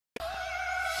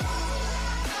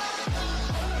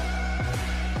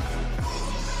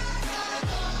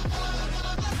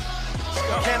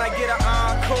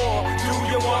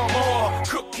want more?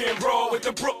 Cook and roll with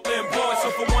the Brooklyn boys. So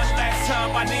for one last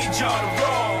time, I need y'all to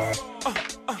roll.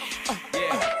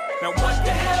 Now what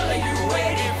the hell are you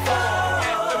waiting for?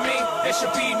 After me, there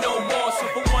should be no more. So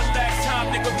for one last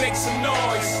time, nigga, make some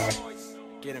noise.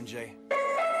 Get him, Jay.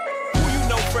 Who you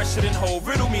know fresher than Hov?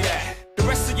 Riddle me that. The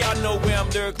rest of y'all know where I'm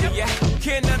lyrically at.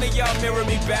 Can't none of y'all mirror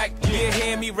me back. Yeah,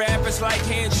 hear me rap, it's like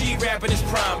hand G rapping his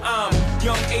prime. I'm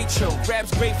young H.O.,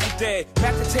 raps Grateful Dead,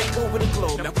 back to take over the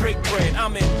globe. Now break bread,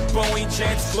 I'm in Boeing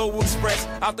Jets, Global Express.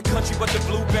 Out the country, but the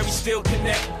blueberries still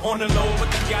connect. On the low, but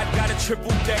the yacht got a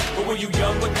triple deck. But when you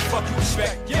young, what the fuck you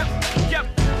expect? Yep.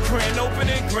 Grand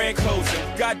opening, grand closing.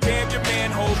 Goddamn your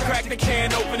manhole, crack the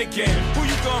can open again. Who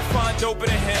you gonna find open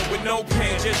a him with no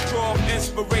pen? Just draw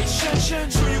inspiration.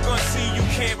 Who you gonna see you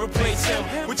can't replace him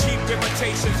with cheap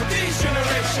imitations of these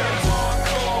generations?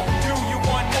 Hardcore, do you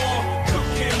want more?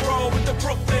 Cook and roll with the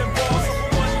Brooklyn boys. So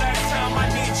for one last time, I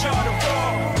need y'all to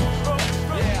roll.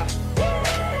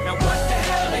 Now what the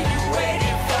hell are you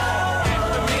waiting for?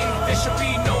 After me, there should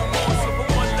be no more. So for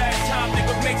one last time,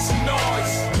 nigga, make some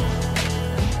noise.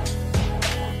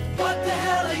 What the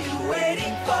hell are you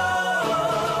waiting for?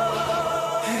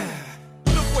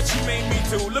 Look what you made me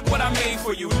do, look what I made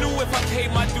for you. Knew if I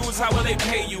paid my dues, how will they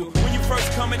pay you? When you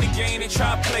first come in the game, they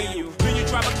try to play you. Then you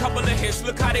drop a couple of hits,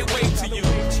 look how they wave to you.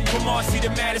 From Marcy to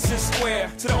Madison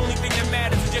Square, to the only thing that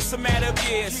matters is just a matter of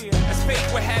years. As fate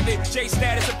would have it, J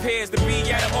status appears to be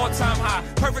at an all-time high.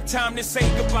 Perfect time to say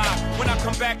goodbye. When I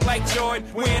come back like Jordan,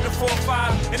 we're in the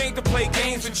 4-5. It ain't to play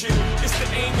games with you, it's to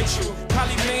aim at you,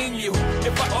 probably maim you.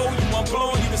 If I owe you, I'm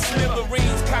blowing you to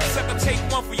smithereens. Cocksucker, take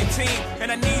one for your team,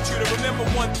 and I need you to remember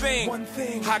one thing.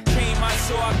 I came, I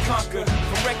saw, I conquered.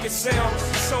 From record sales,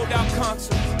 sold out concerts.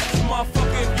 So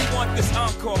motherfucker, if you want this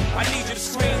encore, I need you to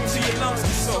scream till your lungs are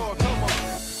sore.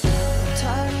 I'm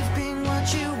tired of being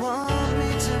what you want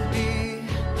me to be,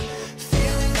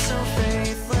 feeling so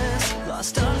faithless,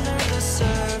 lost under the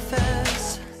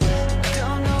surface.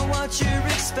 Don't know what you're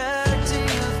expecting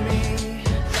of me,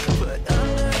 but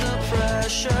under the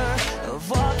pressure of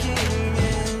walking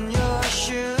in your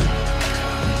shoes,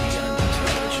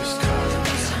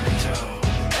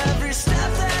 every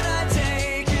step that I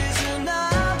take is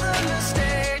another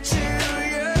mistake to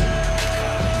you.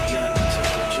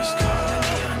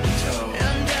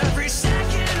 And every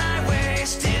second I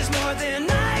waste is more than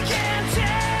I can take.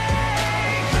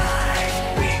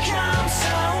 I've become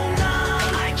so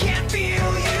numb, I can't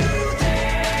feel you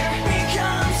there.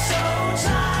 Become so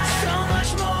tired, so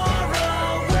much more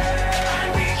aware. I'm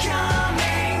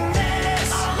becoming this.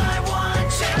 All I want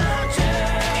to do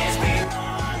is be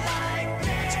more like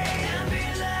me and be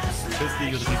less like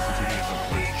you.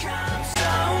 Become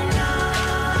so numb.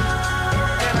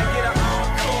 Can I get an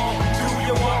encore? Do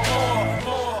you want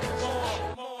more?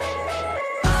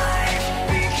 I've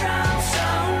become so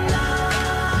numb.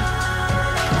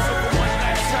 So for one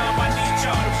last time, I need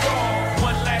y'all to roll.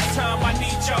 One last time, I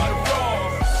need y'all to roll.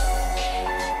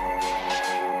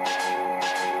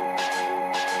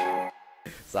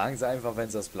 Sagen Sie einfach, wenn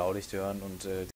Sie das Blaulicht hören und